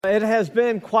It has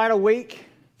been quite a week.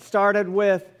 Started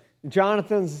with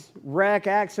Jonathan's wreck,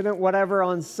 accident, whatever,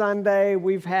 on Sunday.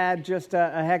 We've had just a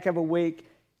heck of a week.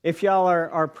 If y'all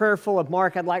are prayerful of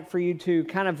Mark, I'd like for you to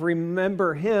kind of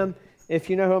remember him. If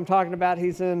you know who I'm talking about,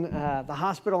 he's in the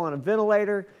hospital on a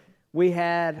ventilator. We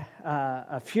had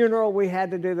a funeral we had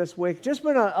to do this week. Just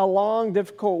been a long,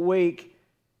 difficult week.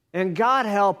 And God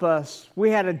help us,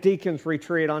 we had a deacon's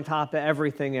retreat on top of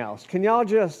everything else. Can y'all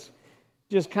just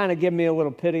kind of give me a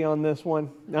little pity on this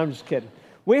one? No, I'm just kidding.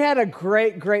 We had a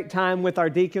great time with our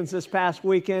deacons this past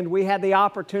weekend. We had the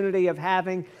opportunity of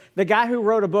having the guy who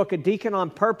wrote a book, A Deacon on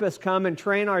Purpose, come and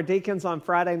train our deacons on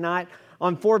Friday night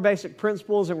on 4 basic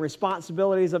principles and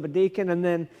responsibilities of a deacon. And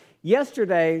then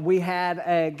yesterday we had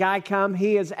a guy come.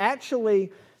 He has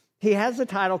a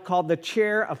title called the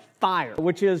Chair of Fire,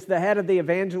 which is the head of the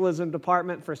evangelism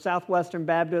department for Southwestern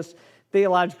Baptist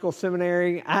Theological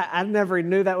Seminary. I never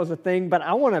knew that was a thing, but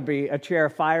I want to be a chair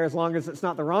of fire as long as it's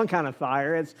not the wrong kind of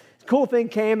fire. It's a cool thing.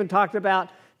 Came and talked about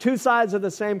 2 sides of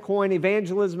the same coin,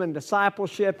 evangelism and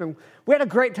discipleship. And we had a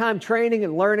great time training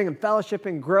and learning and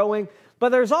fellowshipping, growing. But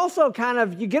there's also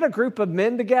you get a group of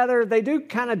men together. They do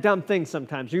kind of dumb things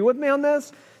sometimes. Are you with me on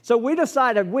this? So we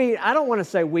decided,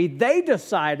 they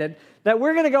decided that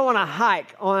we're going to go on a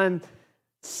hike on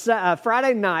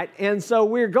Friday night, and so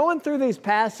we're going through these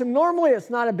paths, and normally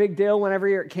it's not a big deal whenever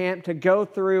you're at camp to go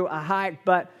through a hike,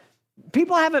 but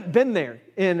people haven't been there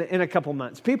in a couple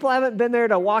months. People haven't been there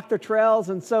to walk the trails,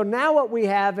 and so now what we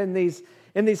have in these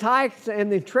hikes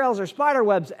and the trails are spider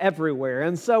webs everywhere.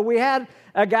 And so we had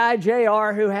a guy,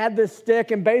 JR, who had this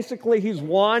stick, and basically he's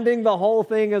wanding the whole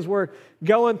thing as we're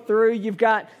going through. You've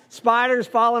got spiders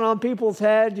falling on people's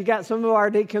heads. You got some of our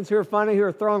deacons who are funny, who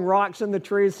are throwing rocks in the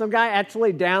trees. Some guy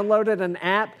actually downloaded an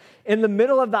app in the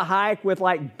middle of the hike with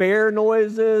like bear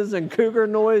noises and cougar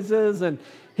noises, and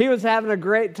he was having a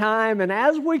great time. And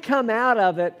as we come out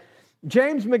of it,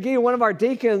 James McGee, one of our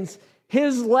deacons,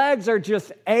 his legs are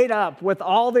just ate up with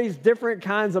all these different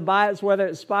kinds of bites, whether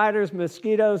it's spiders,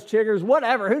 mosquitoes, chiggers,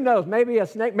 whatever, who knows, maybe a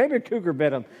snake, maybe a cougar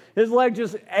bit him. His leg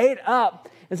just ate up.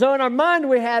 And so in our mind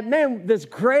we had, this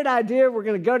great idea, we're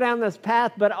going to go down this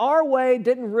path, but our way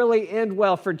didn't really end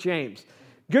well for James.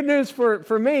 Good news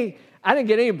for me, I didn't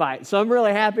get any bites, so I'm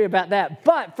really happy about that.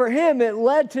 But for him, it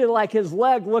led to his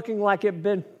leg looking like it had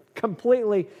been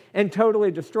completely and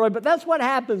totally destroyed. But that's what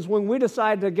happens when we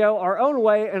decide to go our own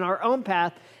way and our own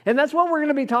path. And that's what we're going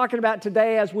to be talking about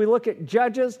today as we look at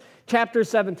Judges chapter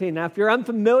 17. Now, if you're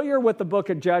unfamiliar with the book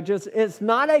of Judges, it's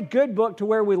not a good book to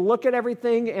where we look at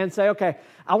everything and say, okay,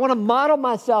 I want to model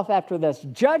myself after this.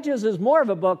 Judges is more of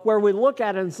a book where we look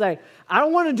at it and say, I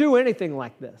don't want to do anything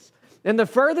like this. And the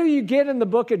further you get in the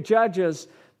book of Judges,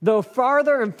 the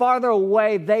farther and farther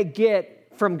away they get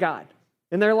from God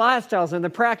and their lifestyles and their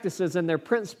practices and their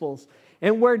principles.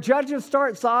 And where Judges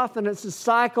starts off, and it's a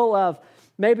cycle of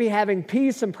maybe having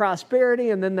peace and prosperity,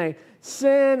 and then they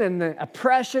sin and the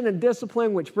oppression and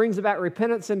discipline, which brings about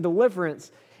repentance and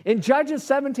deliverance. In Judges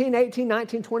 17, 18,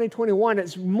 19, 20, 21,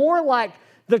 it's more like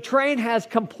the train has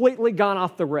completely gone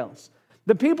off the rails.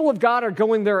 The people of God are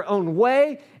going their own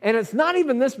way, and it's not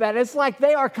even this bad. It's like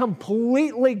they are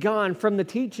completely gone from the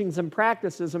teachings and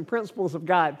practices and principles of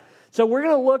God. So we're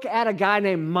going to look at a guy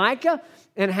named Micah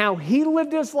and how he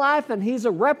lived his life, and he's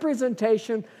a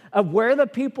representation of where the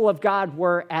people of God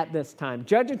were at this time.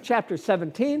 Judges chapter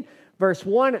 17, verse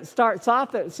 1, it starts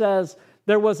off, it says,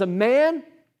 there was a man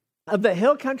of the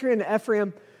hill country in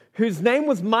Ephraim whose name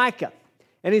was Micah.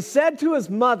 And he said to his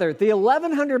mother, the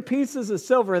 1,100 pieces of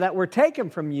silver that were taken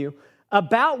from you,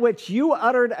 about which you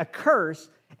uttered a curse,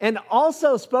 and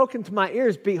also spoken to my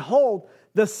ears, behold,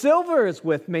 the silver is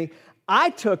with me.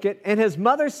 I took it, and his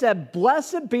mother said,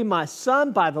 blessed be my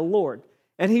son by the Lord.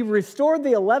 And he restored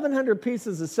the 1,100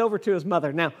 pieces of silver to his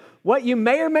mother. Now, what you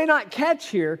may or may not catch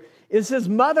here is his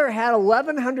mother had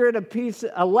 1,100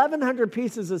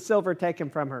 pieces of silver taken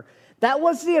from her. That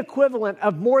was the equivalent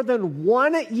of more than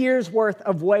 1 year's worth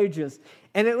of wages,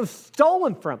 and it was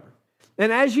stolen from her.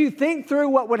 And as you think through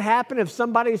what would happen if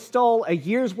somebody stole a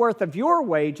year's worth of your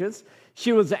wages,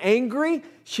 she was angry,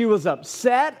 she was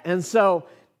upset, and so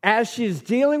as she's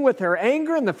dealing with her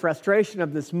anger and the frustration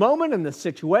of this moment and the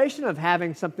situation of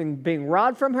having something being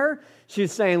robbed from her,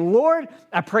 she's saying, Lord,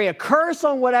 I pray a curse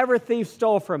on whatever thief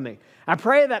stole from me. I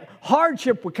pray that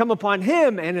hardship would come upon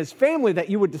him and his family, that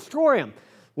you would destroy him.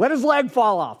 Let his leg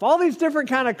fall off. All these different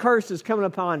kind of curses coming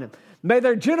upon him. May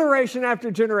their generation after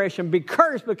generation be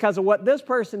cursed because of what this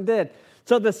person did.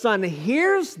 So the son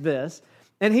hears this,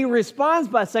 and he responds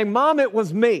by saying, Mom, it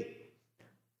was me.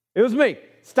 It was me.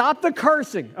 Stop the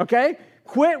cursing, okay?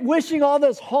 Quit wishing all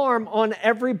this harm on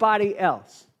everybody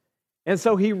else. And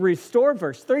so he restored,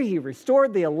 verse 3, he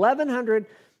restored the 1,100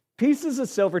 pieces of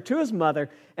silver to his mother,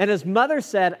 and his mother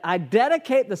said, I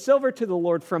dedicate the silver to the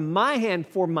Lord from my hand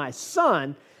for my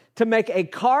son to make a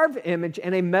carved image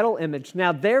and a metal image.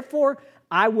 Now, therefore,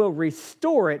 I will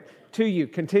restore it to you.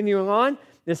 Continuing on,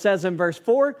 it says in verse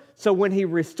 4, so when he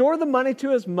restored the money to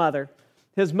his mother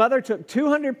took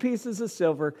 200 pieces of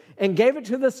silver and gave it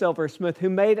to the silversmith, who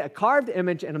made a carved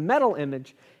image and a metal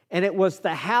image, and it was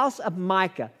the house of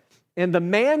Micah. And the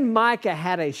man Micah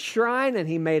had a shrine, and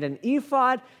he made an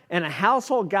ephod and a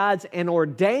household gods, and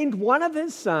ordained one of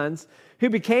his sons, who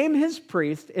became his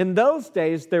priest. In those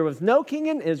days, there was no king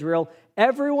in Israel.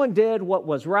 Everyone did what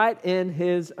was right in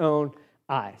his own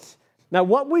eyes. Now,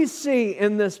 what we see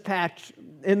in this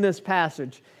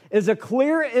passage is a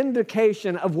clear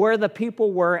indication of where the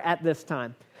people were at this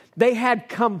time. They had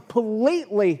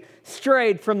completely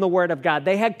strayed from the Word of God.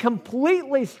 They had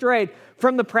completely strayed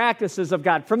from the practices of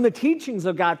God, from the teachings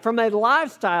of God, from a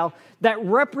lifestyle that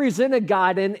represented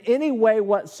God in any way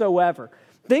whatsoever.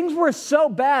 Things were so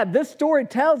bad, this story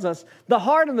tells us, the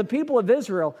heart of the people of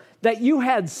Israel, that you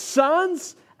had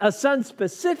sons, a son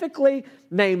specifically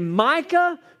named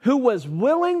Micah, who was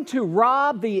willing to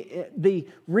rob the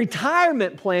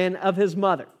retirement plan of his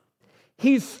mother.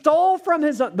 He stole from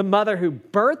the mother who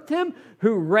birthed him,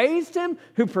 who raised him,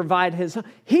 who provided his.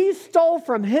 He stole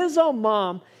from his own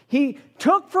mom. He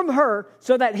took from her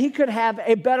so that he could have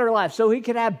a better life, so he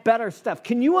could have better stuff.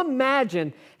 Can you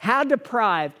imagine how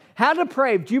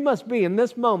depraved you must be in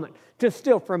this moment to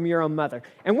steal from your own mother?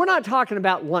 And we're not talking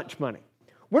about lunch money.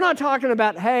 We're not talking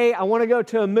about, hey, I want to go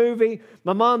to a movie.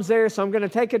 My mom's there, so I'm going to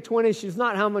take a 20. She's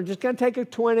not home. I'm just going to take a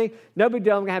 20. No big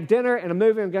deal. I'm going to have dinner and a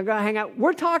movie. I'm going to go hang out.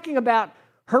 We're talking about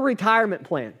her retirement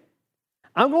plan.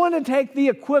 I'm going to take the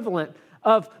equivalent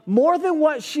of more than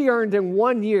what she earned in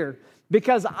 1 year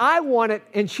because I want it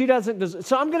and she doesn't deserve it.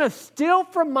 So I'm going to steal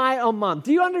from my own mom.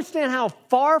 Do you understand how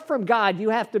far from God you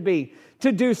have to be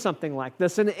to do something like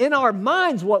this? And in our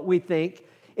minds, what we think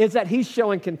is that he's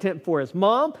showing contempt for his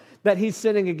mom, that he's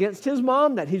sinning against his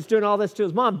mom, that he's doing all this to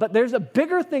his mom. But there's a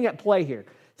bigger thing at play here.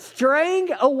 Straying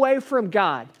away from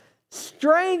God,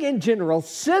 straying in general,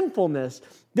 sinfulness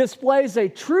displays a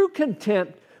true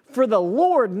contempt for the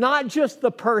Lord, not just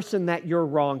the person that you're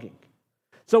wronging.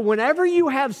 So whenever you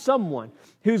have someone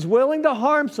who's willing to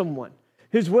harm someone,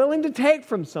 who's willing to take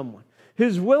from someone,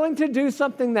 who's willing to do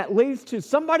something that leads to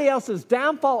somebody else's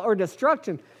downfall or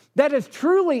destruction, that is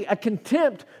truly a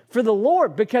contempt for the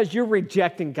Lord because you're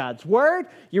rejecting God's word,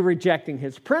 you're rejecting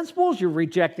his principles, you're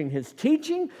rejecting his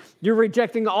teaching, you're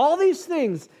rejecting all these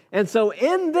things. And so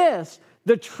in this,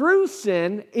 the true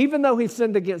sin, even though he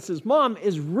sinned against his mom,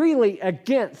 is really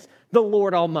against the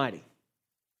Lord Almighty.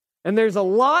 And there's a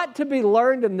lot to be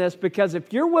learned in this because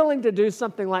if you're willing to do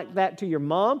something like that to your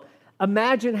mom,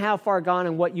 imagine how far gone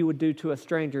and what you would do to a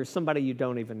stranger, somebody you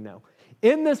don't even know.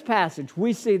 In this passage,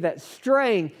 we see that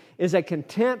straying is a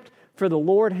contempt for the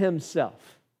Lord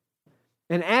himself.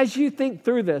 And as you think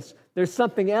through this, there's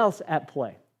something else at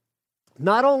play.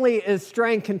 Not only is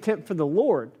straying contempt for the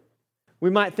Lord,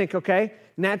 we might think, okay,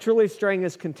 naturally straying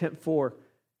is contempt for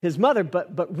his mother,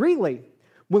 but really,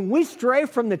 when we stray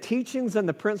from the teachings and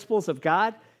the principles of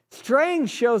God, straying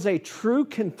shows a true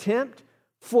contempt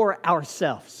for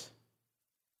ourselves.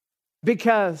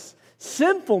 Because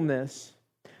sinfulness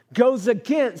goes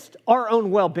against our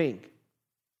own well-being.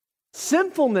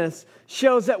 Sinfulness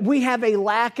shows that we have a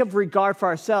lack of regard for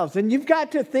ourselves. And you've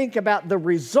got to think about the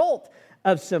result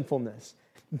of sinfulness.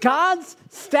 God's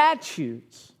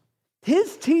statutes,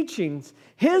 his teachings,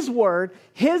 his word,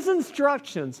 his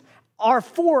instructions are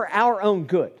for our own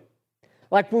good.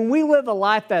 Like when we live a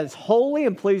life that is holy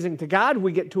and pleasing to God,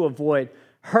 we get to avoid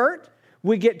hurt.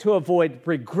 We get to avoid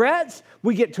regrets.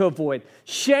 We get to avoid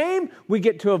shame. We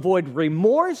get to avoid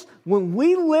remorse. When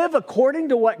we live according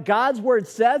to what God's word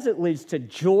says, it leads to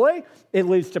joy. It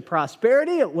leads to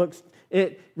prosperity.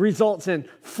 It results in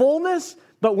fullness.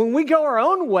 But when we go our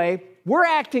own way, we're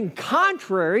acting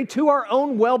contrary to our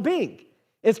own well-being.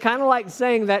 It's kind of like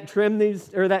saying that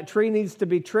tree needs to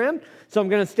be trimmed. So I'm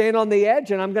going to stand on the edge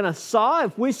and I'm going to saw.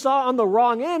 If we saw on the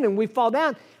wrong end and we fall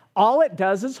down, all it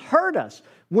does is hurt us.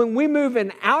 When we move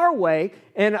in our way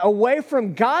and away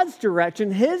from God's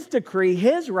direction, his decree,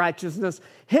 his righteousness,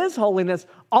 his holiness,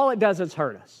 all it does is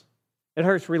hurt us. It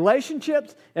hurts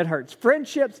relationships. It hurts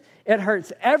friendships. It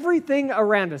hurts everything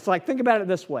around us. Like, think about it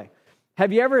this way.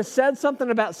 Have you ever said something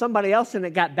about somebody else and it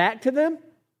got back to them?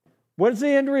 What is the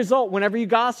end result whenever you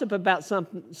gossip about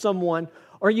someone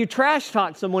or you trash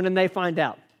talk someone and they find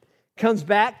out? Comes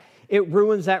back, it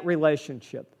ruins that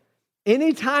relationship.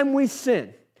 Anytime we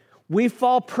sin, we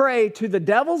fall prey to the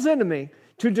devil's enemy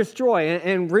to destroy.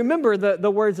 And remember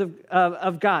the words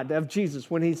of God, of Jesus,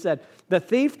 when he said, the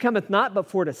thief cometh not but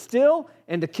for to steal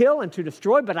and to kill and to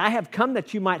destroy, but I have come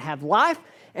that you might have life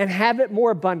and have it more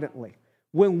abundantly.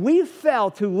 When we fail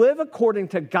to live according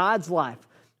to God's life,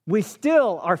 we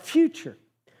steal our future.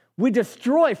 We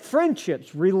destroy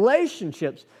friendships,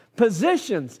 relationships,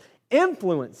 positions,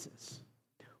 influences.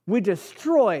 We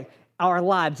destroy our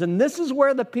lives. And this is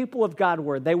where the people of God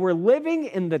were. They were living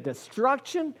in the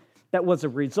destruction that was a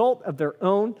result of their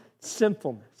own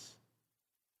sinfulness.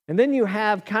 And then you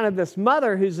have kind of this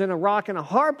mother who's in a rock and a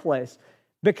hard place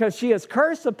because she has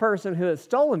cursed the person who has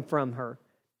stolen from her,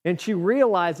 and she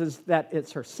realizes that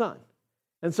it's her son.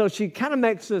 And so she kind of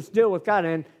makes this deal with God.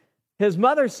 And his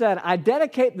mother said, I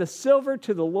dedicate the silver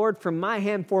to the Lord from my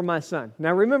hand for my son.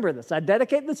 Now remember this. I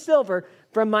dedicate the silver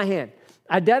from my hand.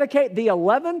 I dedicate the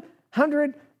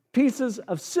 1,100 pieces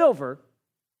of silver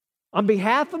on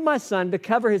behalf of my son to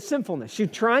cover his sinfulness.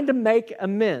 She's trying to make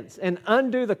amends and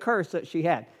undo the curse that she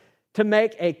had, to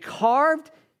make a carved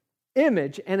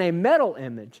image and a metal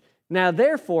image. Now,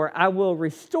 therefore, I will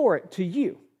restore it to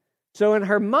you. So in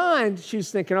her mind,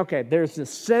 she's thinking, okay, there's this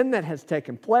sin that has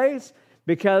taken place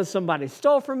because somebody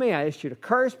stole from me. I issued a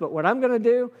curse, but what I'm going to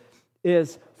do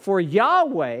is for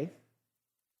Yahweh,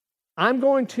 I'm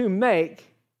going to make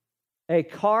a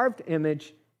carved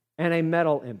image and a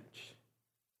metal image.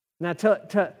 Now,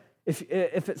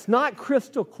 if it's not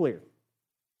crystal clear,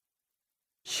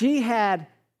 she had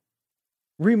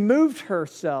removed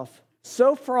herself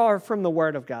so far from the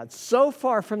Word of God, so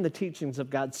far from the teachings of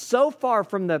God, so far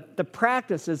from the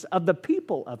practices of the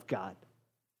people of God.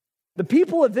 The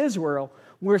people of Israel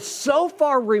were so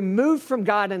far removed from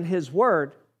God and His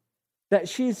Word that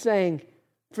she's saying,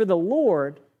 for the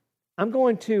Lord, I'm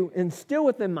going to instill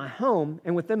within my home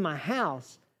and within my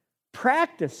house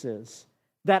practices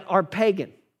that are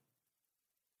pagan.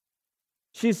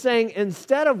 She's saying,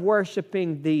 instead of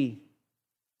worshiping the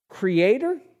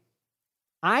Creator,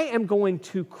 I am going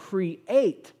to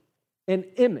create an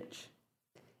image.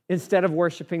 Instead of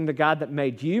worshiping the God that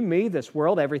made you, me, this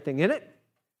world, everything in it,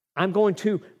 I'm going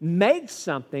to make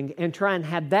something and try and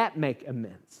have that make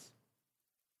amends.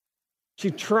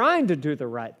 She's trying to do the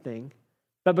right thing,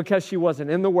 but because she wasn't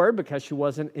in the Word, because she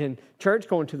wasn't in church,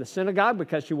 going to the synagogue,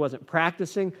 because she wasn't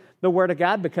practicing the Word of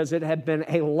God, because it had been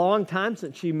a long time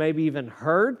since she maybe even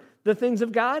heard the things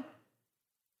of God,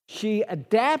 she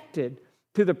adapted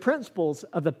to the principles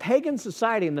of the pagan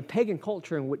society and the pagan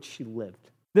culture in which she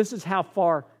lived. This is how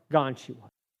far gone she was.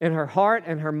 In her heart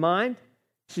and her mind,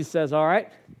 she says, all right,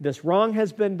 this wrong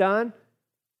has been done,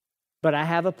 but I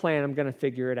have a plan. I'm going to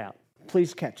figure it out.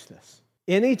 Please catch this.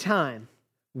 Anytime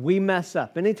we mess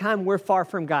up, anytime we're far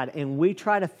from God and we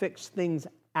try to fix things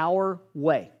our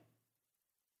way,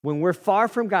 when we're far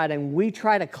from God and we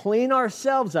try to clean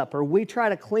ourselves up or we try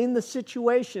to clean the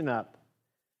situation up,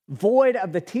 void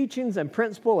of the teachings and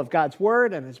principle of God's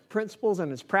Word and His principles and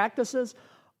His practices,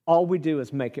 all we do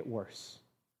is make it worse.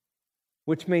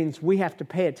 Which means we have to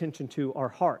pay attention to our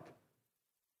heart,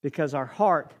 because our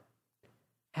heart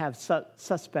have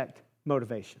suspect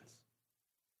motivations.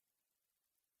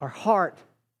 Our heart,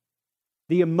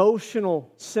 the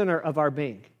emotional center of our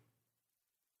being.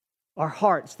 Our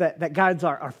hearts that guides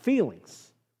our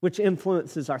feelings, which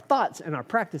influences our thoughts and our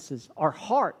practices. Our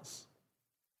hearts,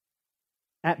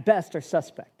 at best, are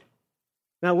suspect.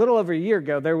 Now, a little over a year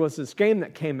ago, there was this game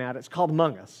that came out. It's called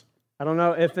Among Us. I don't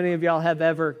know if any of y'all have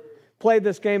ever played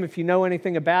this game, if you know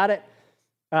anything about it.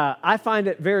 I find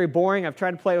it very boring. I've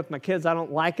tried to play it with my kids. I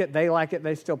don't like it. They like it.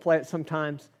 They still play it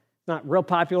sometimes. It's not real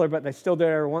popular, but they still do it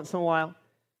every once in a while.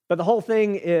 But the whole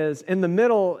thing is, in the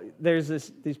middle, there's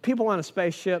these people on a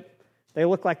spaceship. They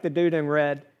look like the dude in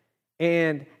red.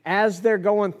 And as they're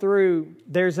going through,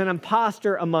 there's an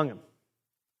imposter among them.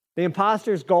 The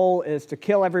imposter's goal is to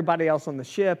kill everybody else on the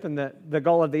ship, and the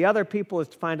goal of the other people is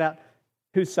to find out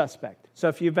who's suspect. So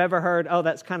if you've ever heard, oh,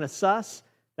 that's kind of sus,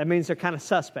 that means they're kind of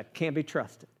suspect, can't be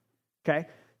trusted. Okay?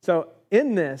 So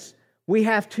in this, we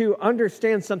have to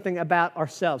understand something about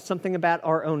ourselves, something about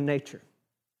our own nature.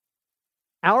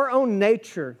 Our own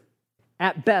nature,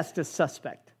 at best, is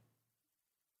suspect.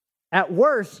 At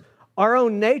worst, our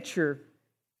own nature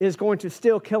is going to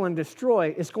steal, kill, and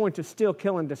destroy. It's going to steal,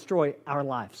 kill, and destroy our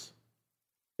lives.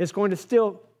 It's going to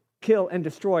steal, kill, and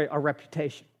destroy our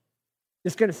reputation.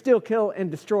 It's going to steal, kill,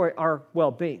 and destroy our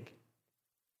well-being.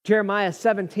 Jeremiah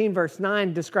 17, verse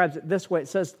 9 describes it this way. It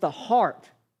says, the heart,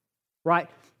 right?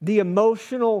 The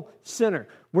emotional center,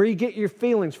 where you get your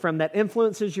feelings from, that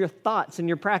influences your thoughts and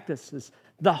your practices.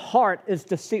 The heart is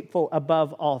deceitful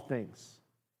above all things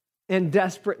and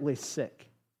desperately sick.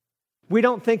 We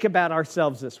don't think about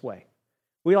ourselves this way.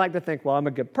 We like to think, well, I'm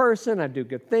a good person, I do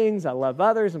good things, I love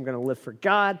others, I'm going to live for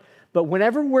God. But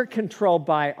whenever we're controlled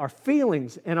by our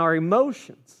feelings and our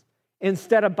emotions,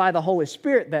 instead of by the Holy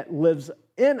Spirit that lives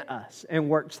in us and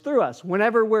works through us,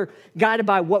 whenever we're guided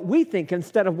by what we think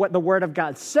instead of what the Word of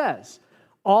God says,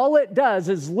 all it does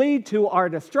is lead to our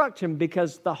destruction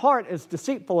because the heart is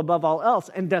deceitful above all else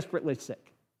and desperately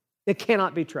sick. It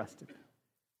cannot be trusted.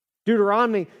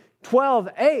 Deuteronomy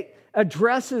 12:8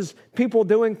 addresses people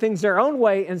doing things their own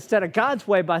way instead of God's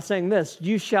way by saying this: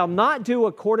 you shall not do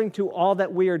according to all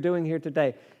that we are doing here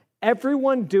today.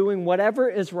 Everyone doing whatever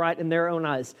is right in their own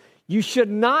eyes. You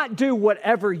should not do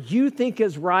whatever you think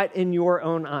is right in your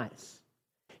own eyes.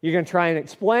 You're going to try and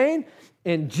explain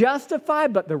and justify,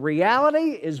 but the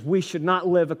reality is we should not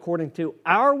live according to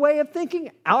our way of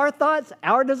thinking, our thoughts,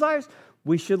 our desires.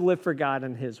 We should live for God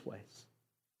in His ways.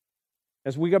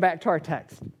 As we go back to our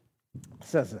text, it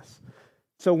says this.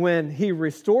 So when he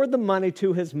restored the money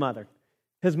to his mother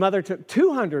took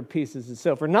 200 pieces of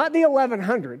silver, not the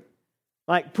 1,100.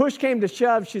 Like push came to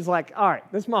shove, she's like, all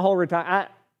right, this is my whole retirement.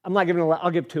 I'm not giving I'll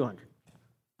give 200.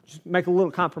 Just make a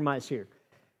little compromise here.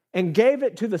 And gave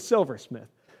it to the silversmith,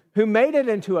 who made it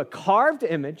into a carved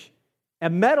image, a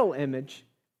metal image,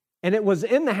 and it was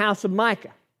in the house of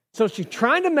Micah. So she's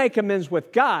trying to make amends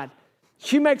with God.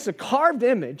 She makes a carved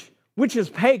image, which is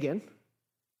pagan,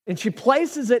 and she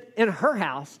places it in her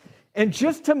house. And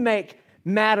just to make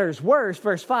matters worse,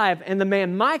 verse 5, and the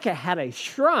man Micah had a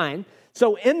shrine.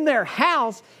 So in their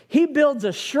house, he builds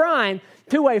a shrine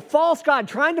to a false god,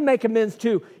 trying to make amends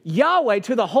to Yahweh,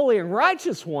 to the holy and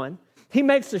righteous one. He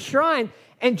makes a shrine,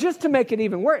 and just to make it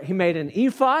even worse, he made an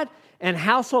ephod and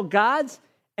household gods.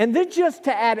 And then just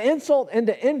to add insult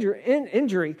into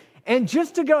injury, and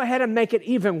just to go ahead and make it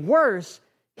even worse,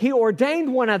 he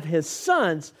ordained one of his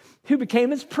sons who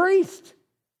became his priest.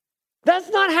 That's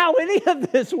not how any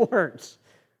of this works,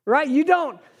 right? You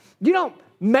don't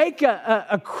make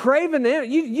a graven image.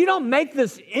 You don't make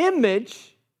this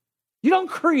image. You don't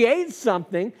create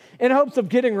something in hopes of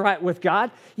getting right with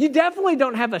God. You definitely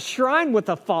don't have a shrine with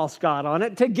a false god on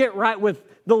it to get right with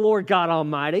the Lord God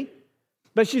Almighty.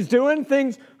 But she's doing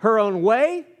things her own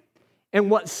way. And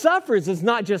what suffers is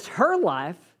not just her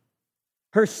life.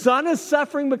 Her son is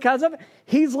suffering because of it.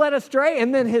 He's led astray.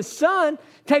 And then his son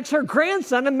takes her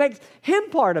grandson and makes him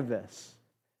part of this.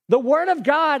 The Word of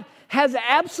God has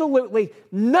absolutely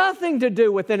nothing to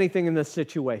do with anything in this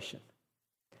situation.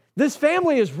 This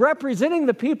family is representing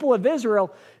the people of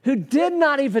Israel who did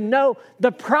not even know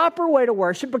the proper way to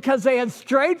worship because they had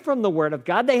strayed from the Word of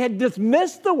God. They had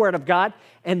dismissed the Word of God,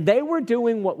 and they were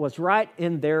doing what was right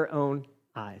in their own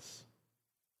eyes.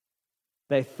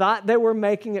 They thought they were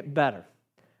making it better.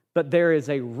 But there is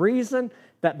a reason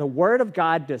that the Word of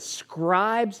God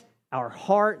describes our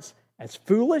hearts as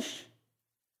foolish.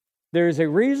 There is a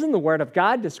reason the Word of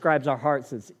God describes our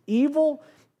hearts as evil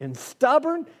and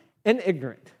stubborn and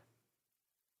ignorant.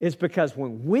 It's because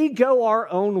when we go our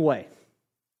own way,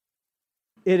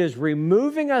 it is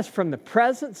removing us from the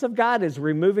presence of God, is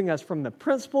removing us from the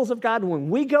principles of God.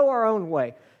 When we go our own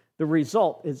way, the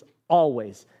result is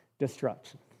always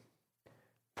destruction.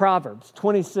 Proverbs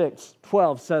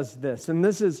 26:12 says this, and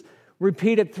this is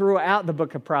repeated throughout the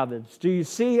book of Proverbs. Do you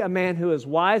see a man who is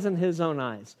wise in his own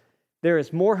eyes? There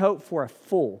is more hope for a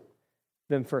fool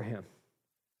than for him.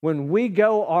 When we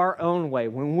go our own way,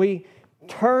 when we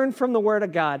turn from the Word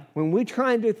of God, when we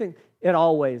try and do things, it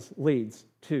always leads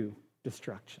to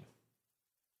destruction.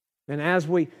 And as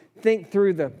we think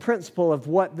through the principle of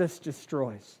what this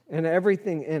destroys and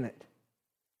everything in it,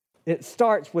 it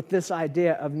starts with this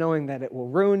idea of knowing that it will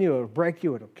ruin you, it will break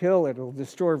you, it will kill, it will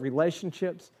destroy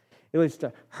relationships. It leads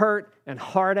to hurt and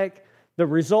heartache. The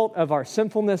result of our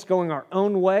sinfulness going our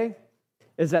own way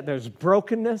is that there's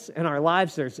brokenness in our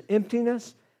lives, there's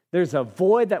emptiness, there's a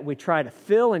void that we try to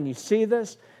fill, and you see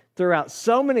this throughout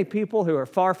so many people who are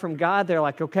far from God. They're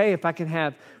like, okay, if I can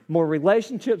have more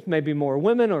relationships, maybe more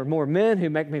women or more men who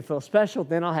make me feel special,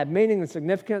 then I'll have meaning and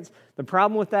significance. The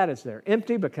problem with that is they're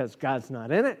empty because God's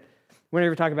not in it.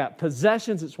 Whenever we talk about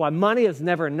possessions, it's why money is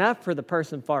never enough for the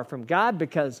person far from God,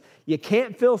 because you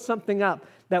can't fill something up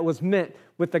that was meant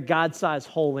with a God-sized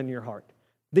hole in your heart.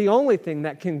 The only thing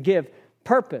that can give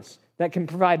purpose, that can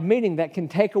provide meaning, that can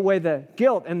take away the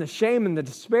guilt and the shame and the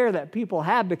despair that people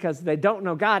have because they don't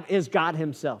know God is God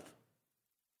Himself.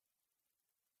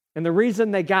 And the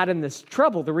reason they got in this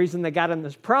trouble, the reason they got in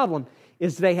this problem,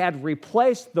 is they had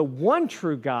replaced the one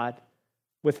true God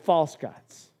with false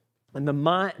gods. And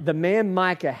the man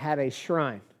Micah had a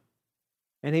shrine,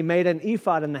 and he made an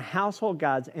ephod in the household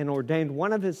gods and ordained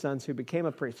one of his sons who became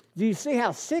a priest. Do you see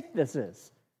how sick this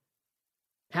is?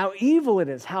 How evil it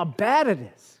is, how bad it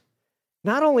is.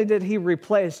 Not only did he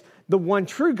replace the one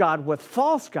true God with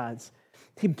false gods,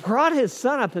 he brought his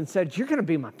son up and said, you're going to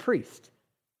be my priest.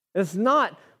 It's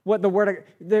not what the word,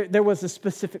 there was a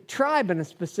specific tribe and a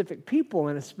specific people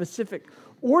and a specific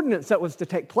ordinance that was to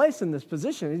take place in this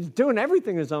position. He's doing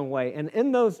everything his own way. And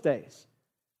in those days,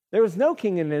 there was no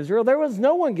king in Israel. There was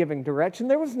no one giving direction.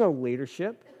 There was no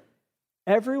leadership.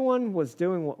 Everyone was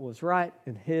doing what was right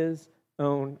in his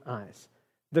own eyes.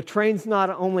 The train's not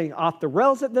only off the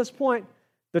rails at this point,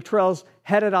 the trail's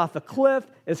headed off the cliff.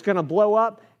 It's going to blow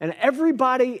up. And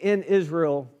everybody in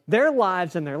Israel, their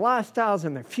lives and their lifestyles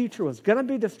and their future was going to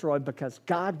be destroyed because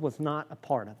God was not a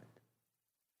part of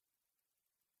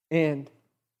it. And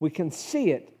we can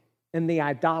see it in the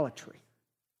idolatry.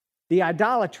 The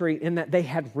idolatry in that they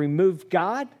had removed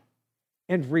God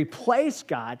and replaced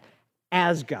God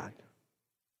as God.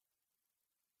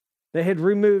 They had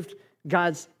removed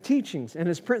God's teachings and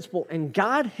his principle and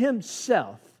God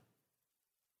himself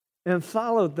and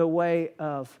followed the way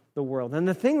of the world. And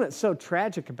the thing that's so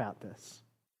tragic about this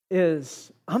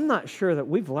is I'm not sure that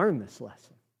we've learned this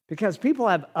lesson because people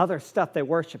have other stuff they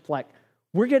worship. Like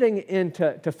we're getting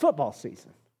into football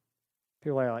season.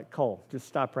 People are like, Cole, just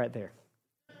stop right there.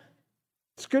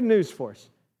 It's good news for us.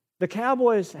 The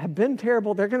Cowboys have been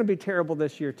terrible. They're going to be terrible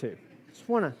this year too. Just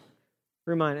want to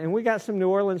remind, and we got some New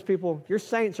Orleans people. Your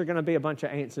Saints are going to be a bunch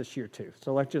of ain'ts this year too.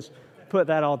 So let's just put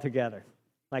that all together.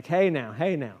 Like, hey now.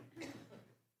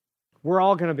 We're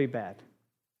all going to be bad.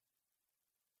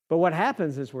 But what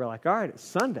happens is we're like, all right, it's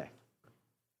Sunday.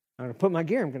 I'm going to put my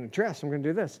gear. I'm going to dress. I'm going to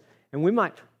do this. And we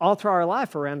might alter our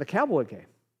life around the Cowboy game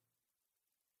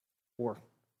or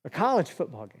a college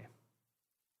football game.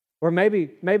 Or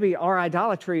maybe our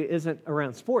idolatry isn't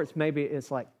around sports. Maybe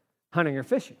it's like hunting or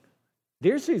fishing.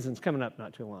 Deer season's coming up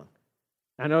not too long.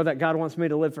 I know that God wants me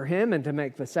to live for him and to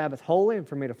make the Sabbath holy and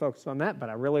for me to focus on that,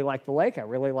 but I really like the lake. I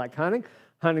really like hunting.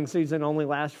 Hunting season only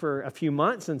lasts for a few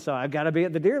months, and so I've got to be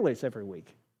at the deer lease every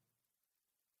week.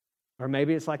 Or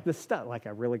maybe it's like this stuff, like I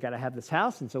really got to have this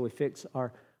house, and so we fix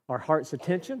our heart's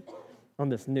attention on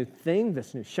this new thing,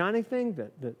 this new shiny thing,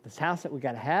 this house that we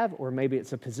got to have. Or maybe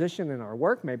it's a position in our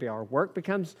work. Maybe our work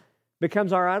becomes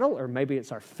our idol, or maybe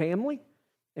it's our family,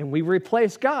 and we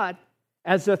replace God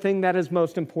as the thing that is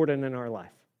most important in our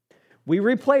life. We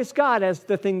replace God as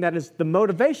the thing that is the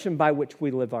motivation by which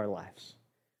we live our lives.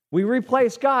 We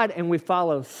replace God and we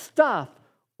follow stuff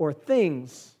or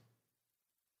things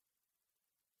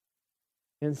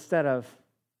instead of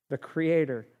the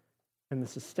creator and the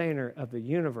sustainer of the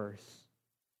universe,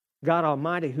 God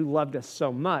Almighty, who loved us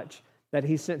so much that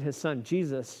he sent his son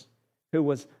Jesus, who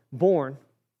was born,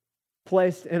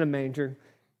 placed in a manger,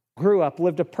 grew up,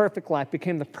 lived a perfect life,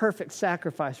 became the perfect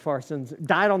sacrifice for our sins,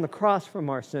 died on the cross from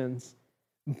our sins,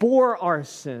 bore our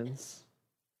sins,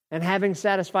 and having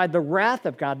satisfied the wrath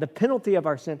of God, the penalty of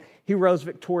our sin, he rose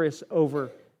victorious over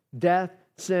death,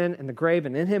 sin, and the grave,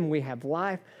 and in him we have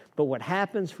life. But what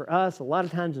happens for us a lot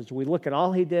of times is we look at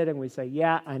all he did and we say,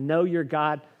 yeah, I know you're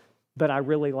God, but I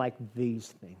really like these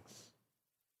things.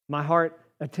 My heart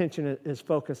attention is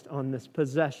focused on this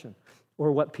possession,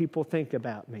 or what people think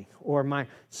about me, or my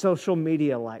social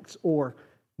media likes, or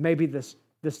maybe this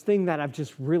thing that I've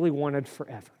just really wanted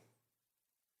forever.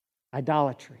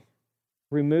 Idolatry.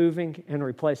 Removing and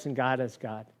replacing God as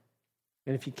God.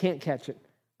 And if you can't catch it,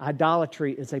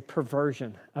 idolatry is a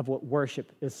perversion of what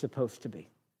worship is supposed to be.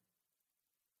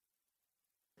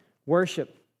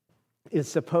 Worship is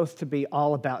supposed to be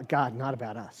all about God, not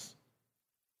about us.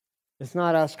 It's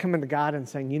not us coming to God and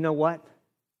saying, you know what?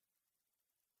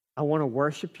 I want to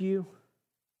worship you,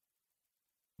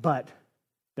 but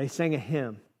they sang a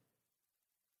hymn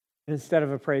instead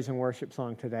of a praise and worship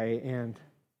song today, and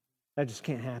that just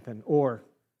can't happen. Or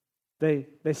they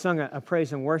sung a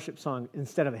praise and worship song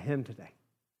instead of a hymn today.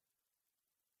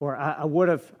 Or I would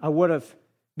have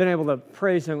been able to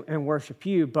praise and worship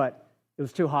you, but it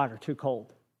was too hot or too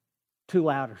cold, too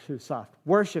loud or too soft.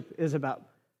 Worship is about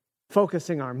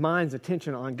focusing our mind's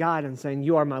attention on God and saying,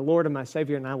 you are my Lord and my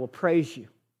Savior, and I will praise you.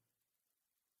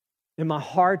 In my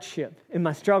hardship, in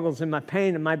my struggles, in my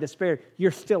pain, in my despair, you're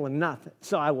still enough,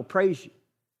 so I will praise you.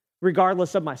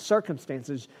 Regardless of my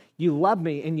circumstances, you love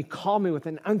me and you call me with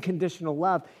an unconditional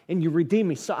love and you redeem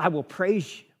me, so I will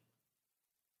praise you.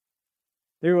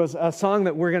 There was a song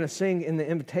that we're going to sing in the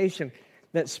invitation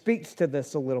that speaks to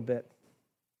this a little bit.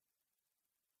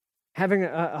 Having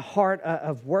a heart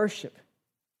of worship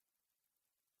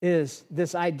is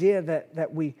this idea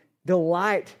that we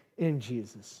delight in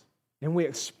Jesus and we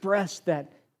express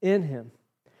that in him.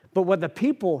 But what the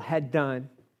people had done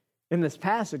in this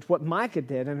passage, what Micah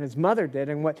did and his mother did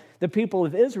and what the people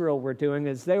of Israel were doing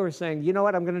is they were saying, you know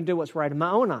what, I'm going to do what's right in my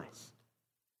own eyes.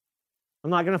 I'm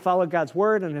not going to follow God's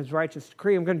word and his righteous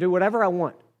decree. I'm going to do whatever I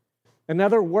want.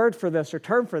 Another word for this or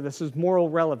term for this is moral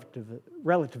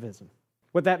relativism.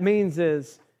 What that means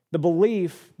is the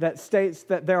belief that states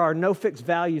that there are no fixed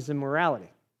values in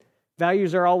morality.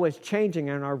 Values are always changing,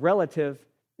 and our relative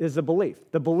is the belief.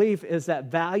 The belief is that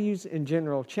values in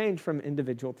general change from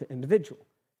individual to individual.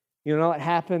 You know what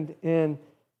happened in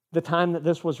the time that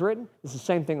this was written? It's the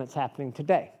same thing that's happening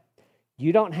today.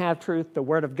 You don't have truth. The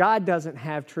Word of God doesn't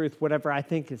have truth, whatever I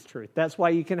think is truth. That's why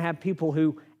you can have people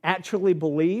who actually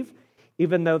believe,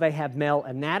 even though they have male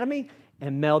anatomy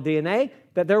and male DNA,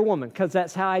 that they're woman, because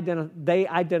that's how they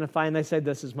identify, and they say,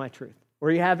 this is my truth.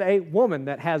 Or you have a woman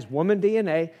that has woman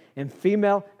DNA and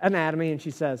female anatomy, and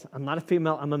she says, I'm not a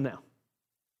female, I'm a male.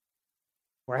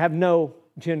 Or I have no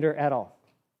gender at all.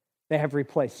 They have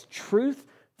replaced truth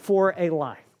for a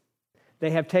lie.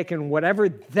 They have taken whatever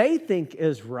they think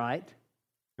is right.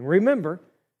 And remember,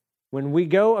 when we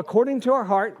go according to our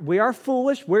heart, we are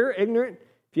foolish, we're ignorant.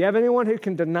 If you have anyone who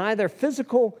can deny their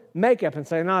physical makeup and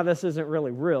say, no, this isn't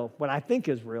really real, what I think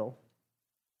is real,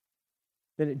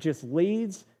 then it just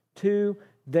leads to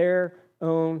their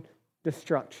own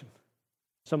destruction.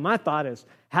 So my thought is,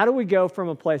 how do we go from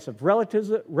a place of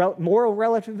moral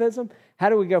relativism? How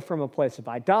do we go from a place of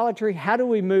idolatry? How do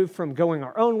we move from going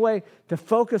our own way to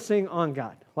focusing on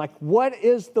God? Like, what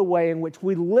is the way in which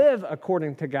we live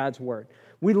according to God's word?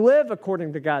 We live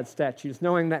according to God's statutes,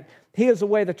 knowing that he is the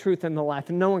way, the truth, and the life,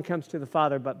 and no one comes to the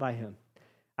Father but by him.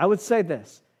 I would say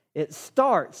this, it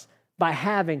starts by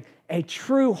having a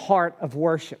true heart of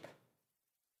worship.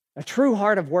 A true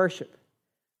heart of worship.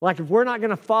 Like, if we're not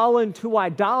going to fall into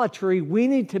idolatry, we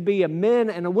need to be a men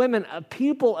and a women, a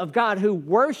people of God who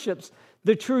worships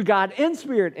the true God in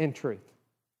spirit and truth.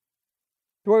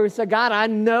 Where we say, God, I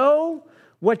know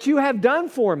what you have done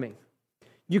for me.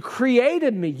 You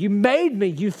created me, you made me,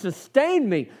 you sustained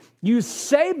me, you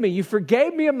saved me, you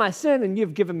forgave me of my sin, and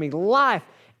you've given me life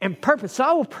and purpose. So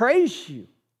I will praise you.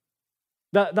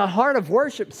 The heart of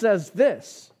worship says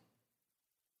this.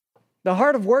 The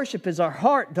heart of worship is our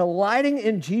heart delighting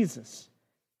in Jesus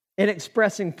and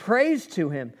expressing praise to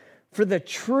him for the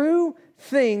true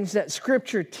things that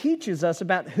Scripture teaches us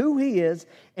about who he is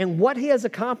and what he has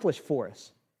accomplished for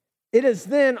us. It is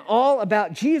then all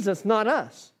about Jesus, not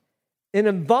us. It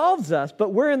involves us,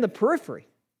 but we're in the periphery.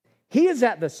 He is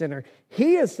at the center.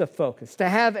 He is the focus. To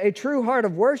have a true heart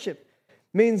of worship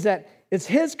means that it's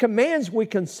his commands we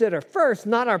consider first,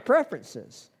 not our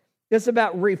preferences. It's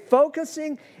about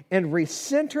refocusing and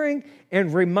recentering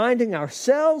and reminding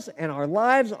ourselves and our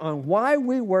lives on why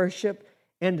we worship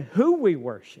and who we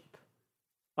worship.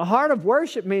 A heart of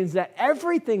worship means that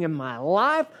everything in my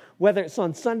life, whether it's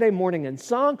on Sunday morning in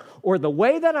song or the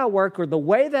way that I work or the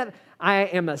way that I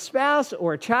am a spouse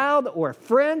or a child or a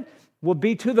friend, will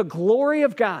be to the glory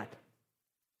of God.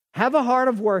 Have a heart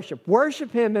of worship.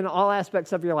 Worship him in all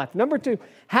aspects of your life. Number 2,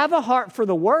 have a heart for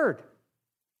the word.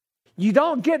 You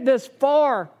don't get this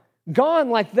far gone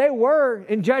like they were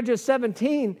in Judges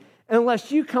 17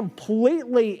 unless you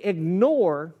completely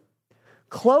ignore,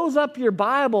 close up your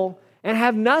Bible, and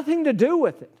have nothing to do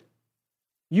with it.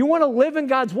 You want to live in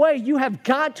God's way, you have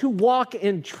got to walk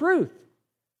in truth.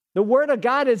 The Word of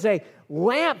God is a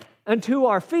lamp unto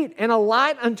our feet and a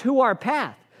light unto our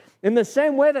path. In the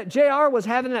same way that JR was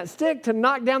having that stick to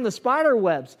knock down the spider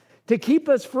webs, to keep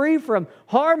us free from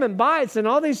harm and bites and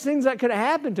all these things that could have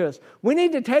happened to us. We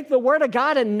need to take the Word of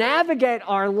God and navigate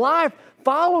our life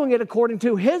following it according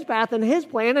to his path and his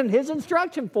plan and his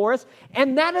instruction for us,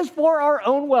 and that is for our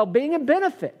own well-being and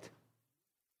benefit.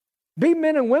 Be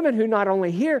men and women who not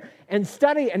only hear and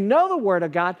study and know the Word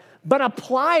of God, but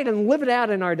apply it and live it out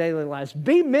in our daily lives.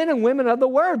 Be men and women of the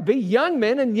Word. Be young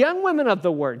men and young women of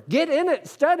the Word. Get in it,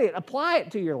 study it, apply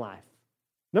it to your life.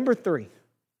 Number 3.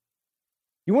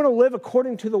 You want to live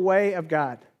according to the way of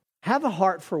God. Have a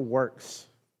heart for works.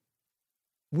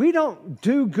 We don't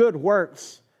do good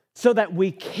works so that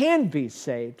we can be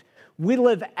saved. We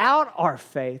live out our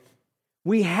faith.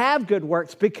 We have good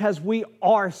works because we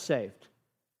are saved.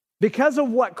 Because of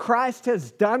what Christ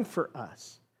has done for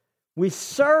us. We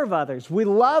serve others. We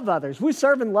love others. We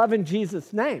serve and love in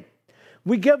Jesus' name.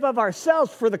 We give of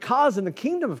ourselves for the cause and the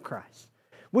kingdom of Christ.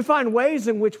 We find ways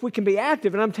in which we can be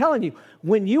active. And I'm telling you,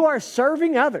 when you are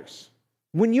serving others,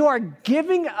 when you are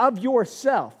giving of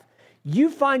yourself, you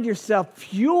find yourself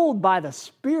fueled by the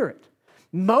Spirit,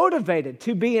 motivated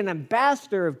to be an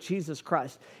ambassador of Jesus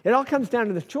Christ. It all comes down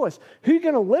to the choice. Who are you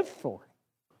going to live for?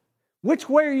 Which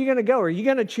way are you going to go? Are you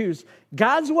going to choose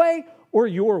God's way or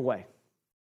your way?